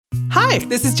Hi,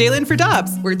 this is Jalen for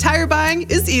Dobbs, where tire buying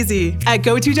is easy. At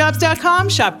GoToDobbs.com,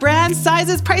 shop brands,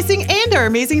 sizes, pricing, and our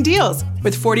amazing deals.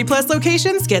 With 40-plus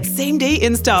locations, get same-day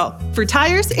install. For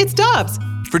tires, it's Dobbs.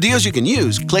 For deals you can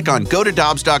use, click on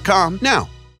GoToDobbs.com now.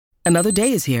 Another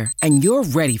day is here, and you're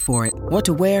ready for it. What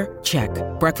to wear? Check.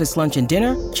 Breakfast, lunch, and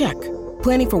dinner? Check.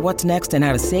 Planning for what's next and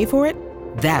how to save for it?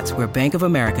 That's where Bank of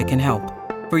America can help.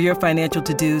 For your financial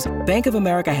to-dos, Bank of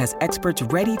America has experts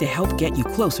ready to help get you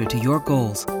closer to your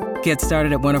goals. Get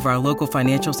started at one of our local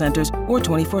financial centers or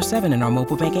 24/7 in our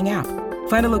mobile banking app.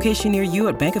 Find a location near you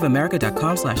at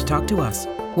bankofamerica.com/talktous.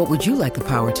 What would you like the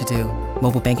power to do?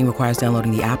 Mobile banking requires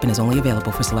downloading the app and is only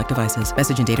available for select devices.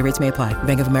 Message and data rates may apply.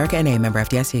 Bank of America N.A., member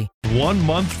FDIC. 1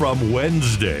 month from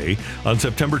Wednesday, on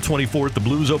September 24th, the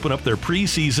Blues open up their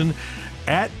preseason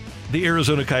at the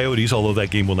Arizona Coyotes, although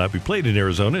that game will not be played in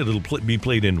Arizona. It'll be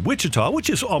played in Wichita, which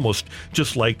is almost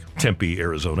just like Tempe,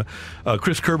 Arizona.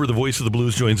 Chris Kerber, the voice of the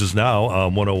Blues, joins us now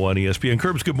on 101 ESPN.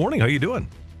 Kerbs, good morning. How you doing?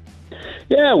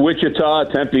 Yeah,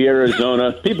 Wichita, Tempe,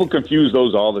 Arizona. People confuse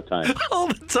those all the time. All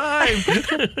the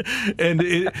time. And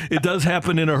it does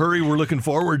happen in a hurry. We're looking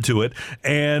forward to it.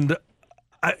 And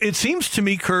it seems to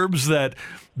me, Kerbs, that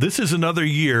this is another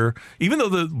year, even though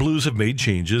the Blues have made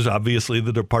changes. Obviously,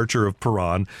 the departure of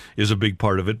Perron is a big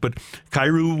part of it. But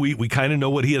Kyrou, we kind of know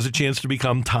what he has a chance to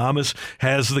become. Thomas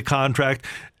has the contract.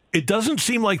 It doesn't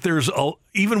seem like there's,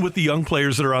 even with the young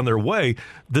players that are on their way,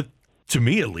 that, to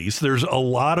me at least, there's a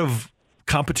lot of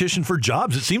competition for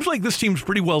jobs. It seems like this team's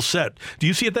pretty well set. Do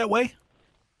you see it that way?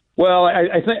 Well,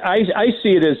 I think I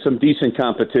see it as some decent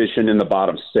competition in the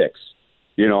bottom six.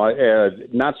 You know,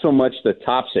 not so much the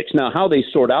top six. Now, how they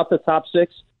sort out the top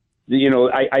six, you know,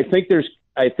 I think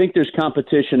there's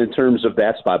competition in terms of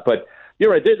that spot. But you're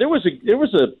right. There was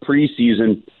a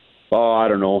preseason, I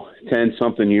don't know,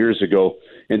 10-something years ago,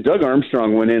 and Doug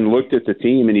Armstrong went in and looked at the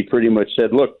team, and he pretty much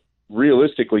said, "Look,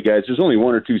 realistically, guys, there's only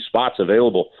 1 or 2 spots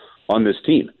available on this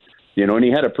team." You know, and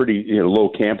he had a pretty low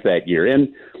camp that year.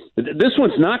 And this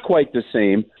one's not quite the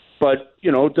same, but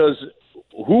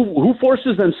who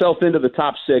forces themselves into the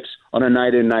top six on a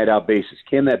night-in, night-out basis?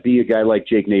 Can that be a guy like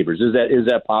Jake Neighbors? Is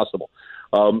that possible?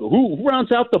 Who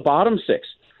rounds out the bottom six?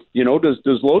 You know, does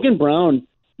Logan Brown,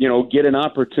 get an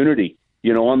opportunity,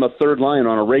 on the third line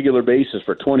on a regular basis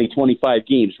for 20, 25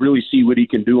 games, really see what he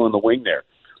can do on the wing there?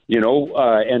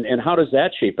 And how does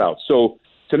that shape out? So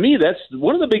to me, that's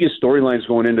one of the biggest storylines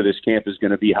going into this camp is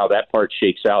going to be how that part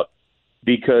shakes out.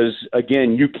 Because,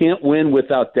 again, you can't win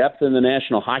without depth in the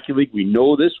National Hockey League. We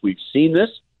know this. We've seen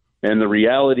this. And the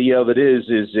reality of it is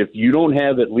if you don't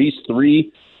have at least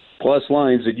 3+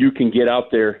 lines that you can get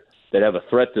out there that have a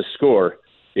threat to score,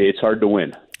 it's hard to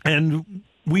win. And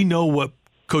we know what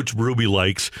Coach Berube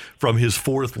likes from his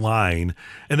fourth line.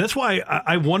 And that's why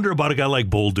I wonder about a guy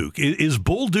like Bolduc.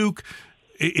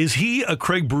 Is he a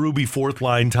Craig Berube fourth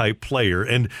line type player?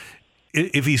 And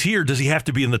if he's here, does he have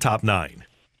to be in the top 9?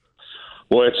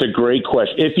 Well, it's a great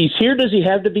question. If he's here, does he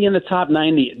have to be in the top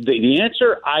 9? The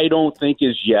answer, I don't think,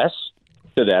 is yes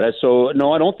to that. So,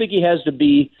 no, I don't think he has to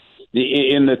be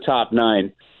in the top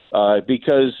 9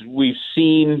 because we've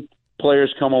seen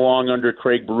players come along under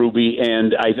Craig Berube,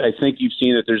 and I think you've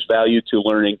seen that there's value to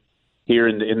learning here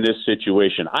in this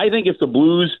situation. I think if the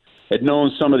Blues had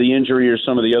known some of the injury or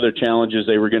some of the other challenges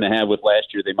they were going to have with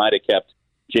last year, they might have kept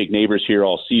Jake Neighbors here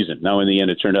all season. Now, in the end,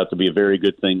 it turned out to be a very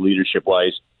good thing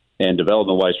leadership-wise and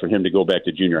development-wise for him to go back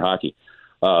to junior hockey.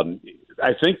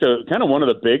 I think one of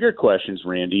the bigger questions,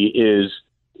 Randy, is,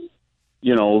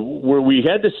 where we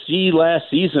had to see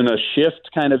last season a shift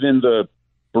kind of in the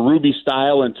Berube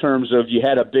style in terms of you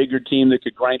had a bigger team that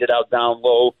could grind it out down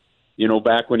low,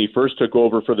 back when he first took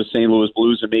over for the St. Louis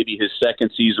Blues and maybe his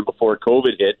second season before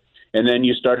COVID hit. And then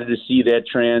you started to see that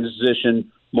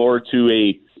transition more to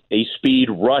a speed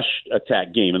rush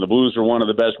attack game. And the Blues are one of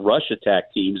the best rush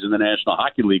attack teams in the National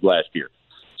Hockey League last year.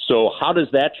 So how does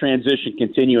that transition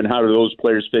continue and how do those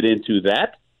players fit into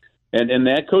that? And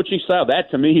that coaching style,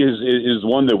 that to me is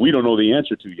one that we don't know the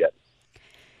answer to yet.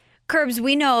 Kerbs,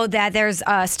 we know that there's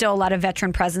still a lot of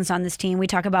veteran presence on this team. We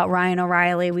talk about Ryan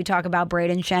O'Reilly. We talk about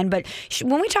Braden Shen. But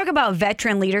when we talk about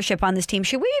veteran leadership on this team,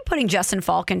 should we be putting Justin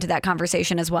Falk into that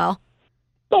conversation as well?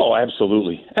 Oh,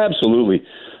 absolutely. Absolutely.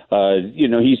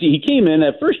 He came in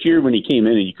that first year when he came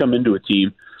in, and you come into a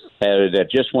team that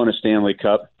just won a Stanley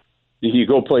Cup. You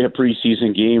go play a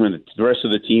preseason game, and the rest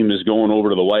of the team is going over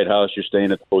to the White House. You're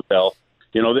staying at the hotel,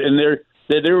 and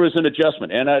there was an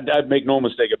adjustment. And I'd make no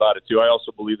mistake about it, too. I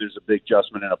also believe there's a big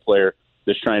adjustment in a player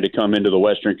that's trying to come into the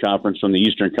Western Conference from the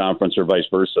Eastern Conference or vice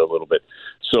versa a little bit.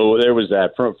 So there was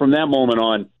that. From that moment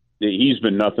on, he's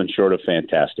been nothing short of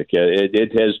fantastic.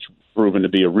 It has proven to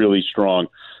be a really strong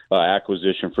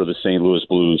acquisition for the St. Louis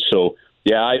Blues. So,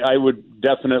 yeah, I would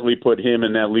definitely put him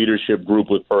in that leadership group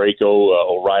with Parayko,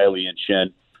 O'Reilly, and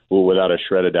Schenn, without a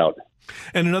shred of doubt.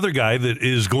 And another guy that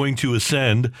is going to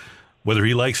ascend, whether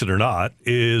he likes it or not,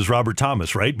 is Robert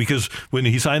Thomas, right? Because when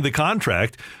he signed the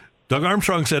contract, Doug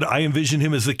Armstrong said, I envision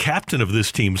him as the captain of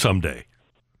this team someday.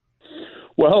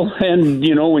 Well, and,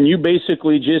 when you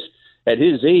basically just, at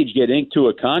his age, get inked to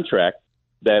a contract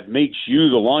that makes you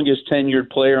the longest tenured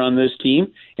player on this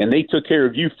team, and they took care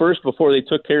of you first before they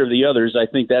took care of the others, I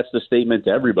think that's the statement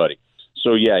to everybody.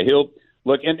 So, yeah, he'll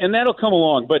look, and that'll come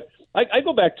along. But I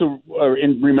go back to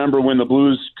and remember when the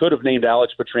Blues could have named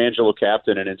Alex Pietrangelo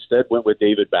captain and instead went with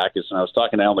David Backes. And I was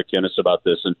talking to Al McInnes about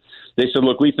this, and they said,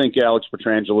 look, we think Alex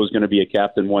Pietrangelo is going to be a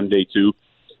captain one day too,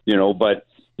 but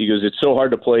he goes, it's so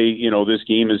hard to play, this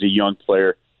game as a young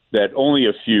player that only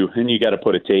a few, and you got to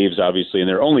put a Taves, obviously, and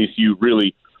there are only a few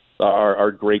really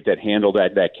are great that handle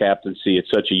that captaincy at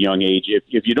such a young age.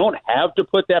 If you don't have to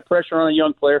put that pressure on a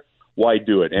young player, why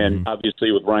do it? And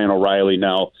obviously with Ryan O'Reilly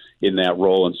now in that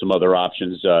role and some other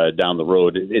options down the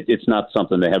road, it's not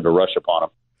something they have to rush upon him.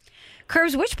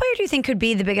 Curbs, which player do you think could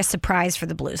be the biggest surprise for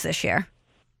the Blues this year?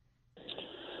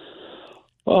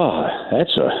 Oh,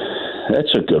 that's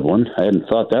a good one. I hadn't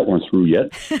thought that one through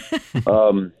yet.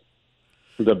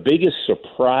 The biggest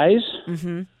surprise?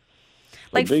 Mm-hmm.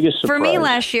 For me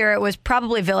last year, it was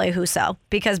probably Ville Husso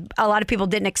because a lot of people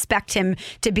didn't expect him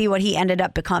to be what he ended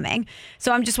up becoming.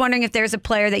 So I'm just wondering if there's a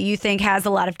player that you think has a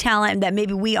lot of talent and that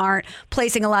maybe we aren't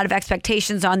placing a lot of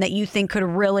expectations on that you think could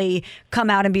really come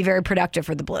out and be very productive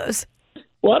for the Blues.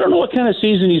 Well, I don't know what kind of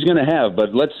season he's going to have,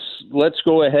 but let's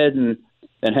go ahead and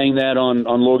hang that on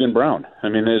Logan Brown. I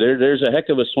mean, there's a heck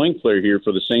of a swing player here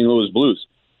for the St. Louis Blues.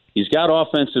 He's got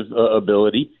offensive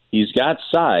ability. He's got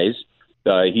size.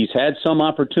 He's had some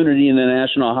opportunity in the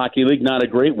National Hockey League, not a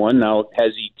great one. Now,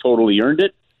 has he totally earned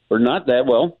it or not? That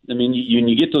well, I mean,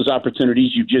 you get those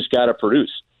opportunities, you've just got to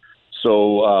produce.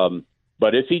 So,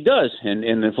 but if he does, and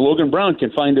if Logan Brown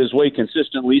can find his way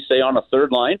consistently, say on a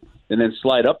third line, and then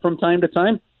slide up from time to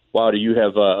time, wow, do you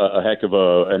have a heck of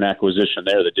an acquisition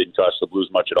there that didn't cost the Blues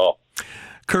much at all.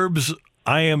 Curbs,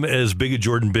 I am as big a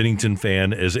Jordan Binnington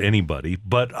fan as anybody,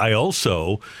 but I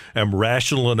also am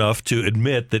rational enough to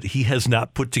admit that he has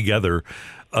not put together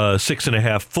a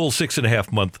full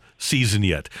 6.5 month season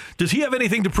yet. Does he have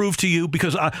anything to prove to you?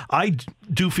 Because I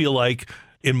do feel like,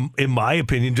 in my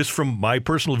opinion, just from my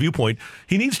personal viewpoint,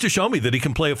 he needs to show me that he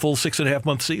can play a full 6.5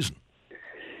 month season.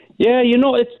 Yeah,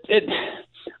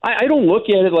 I don't look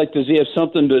at it like, does he have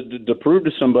something to prove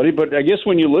to somebody? But I guess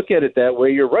when you look at it that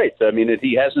way, you're right. I mean,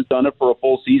 he hasn't done it for a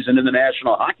full season in the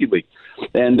National Hockey League,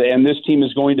 and this team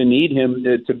is going to need him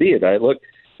to be it.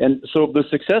 And so the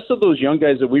success of those young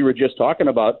guys that we were just talking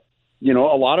about, a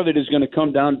lot of it is going to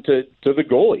come down to the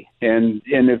goalie. And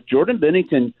if Jordan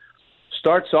Binnington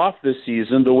starts off this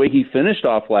season the way he finished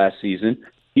off last season,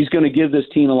 he's going to give this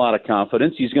team a lot of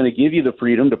confidence. He's going to give you the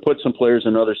freedom to put some players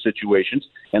in other situations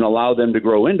and allow them to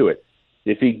grow into it.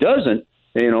 If he doesn't,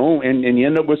 and you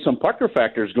end up with some pucker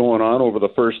factors going on over the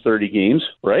first 30 games,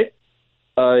 right?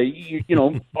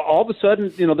 All of a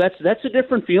sudden, that's a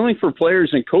different feeling for players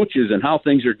and coaches and how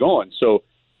things are going. So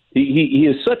he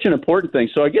is such an important thing.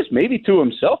 So I guess maybe to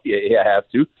himself you have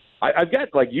to. I've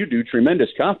got, like you do, tremendous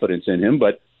confidence in him,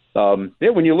 but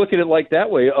when you look at it like that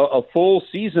way, a full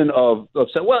season of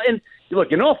and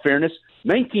look, in all fairness,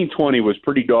 1920 was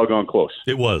pretty doggone close.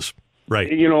 It was, right?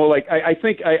 I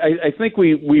think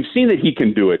we've seen that he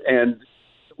can do it, and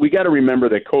we got to remember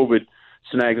that COVID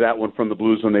snagged that one from the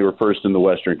Blues when they were first in the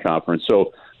Western Conference.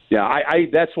 So, yeah,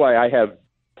 that's why I have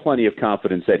plenty of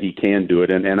confidence that he can do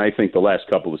it, and I think the last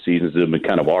couple of seasons have been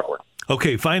kind of awkward.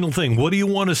 Okay, final thing. What do you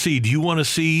want to see? Do you want to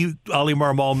see Ollie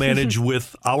Marmol manage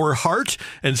with our heart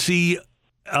and see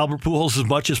Albert Pujols as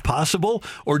much as possible?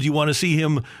 Or do you want to see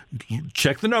him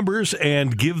check the numbers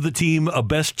and give the team a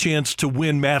best chance to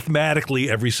win mathematically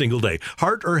every single day?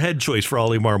 Heart or head choice for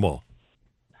Ollie Marmol?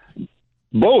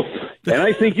 Both. And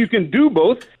I think you can do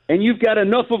both. And you've got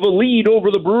enough of a lead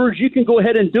over the Brewers, you can go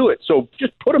ahead and do it. So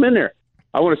just put him in there.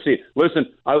 I want to see it. Listen,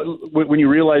 when you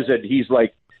realize that he's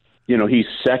he's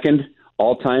second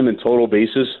all-time in total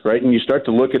bases, right? And you start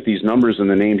to look at these numbers and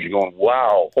the names, you're going,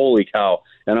 wow, holy cow,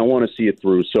 and I want to see it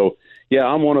through. So, yeah,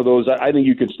 I'm one of those. I think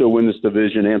you can still win this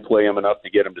division and play him enough to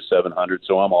get him to 700,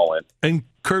 so I'm all in. And,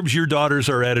 Curbs, your daughters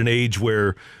are at an age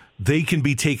where they can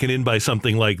be taken in by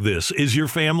something like this. Is your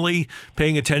family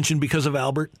paying attention because of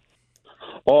Albert?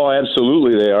 Oh,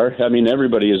 absolutely they are. I mean,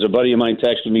 everybody is. A buddy of mine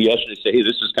texted me yesterday, say, hey,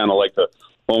 this is kind of like the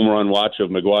home run watch of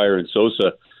McGuire and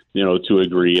Sosa, to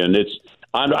agree. And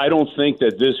I don't think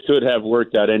that this could have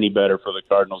worked out any better for the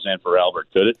Cardinals and for Albert,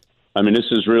 could it? I mean,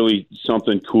 this is really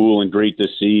something cool and great to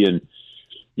see. And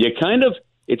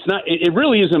it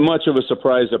really isn't much of a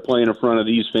surprise that playing in front of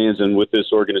these fans and with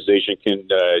this organization can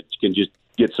just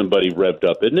get somebody revved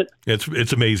up, isn't it?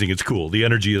 It's amazing. It's cool. The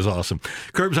energy is awesome.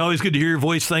 Curbs, always good to hear your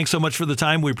voice. Thanks so much for the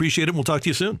time. We appreciate it. And we'll talk to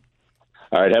you soon.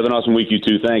 All right. Have an awesome week, you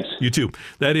too. Thanks. You too.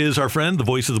 That is our friend, the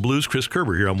voice of the Blues, Chris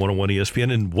Kerber, here on 101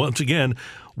 ESPN. And once again,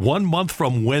 1 month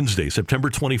from Wednesday, September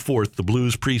 24th, the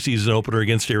Blues preseason opener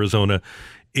against Arizona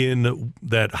in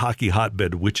that hockey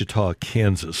hotbed, Wichita,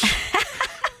 Kansas.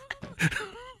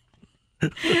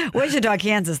 Wichita,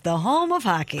 Kansas, the home of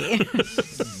hockey.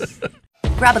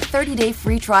 Grab a 30-day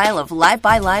free trial of Live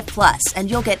by Live Plus, and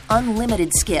you'll get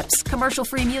unlimited skips,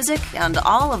 commercial-free music, and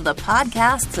all of the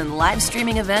podcasts and live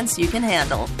streaming events you can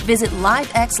handle. Visit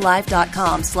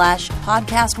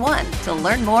livexlive.com/podcast1 to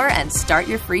learn more and start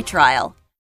your free trial.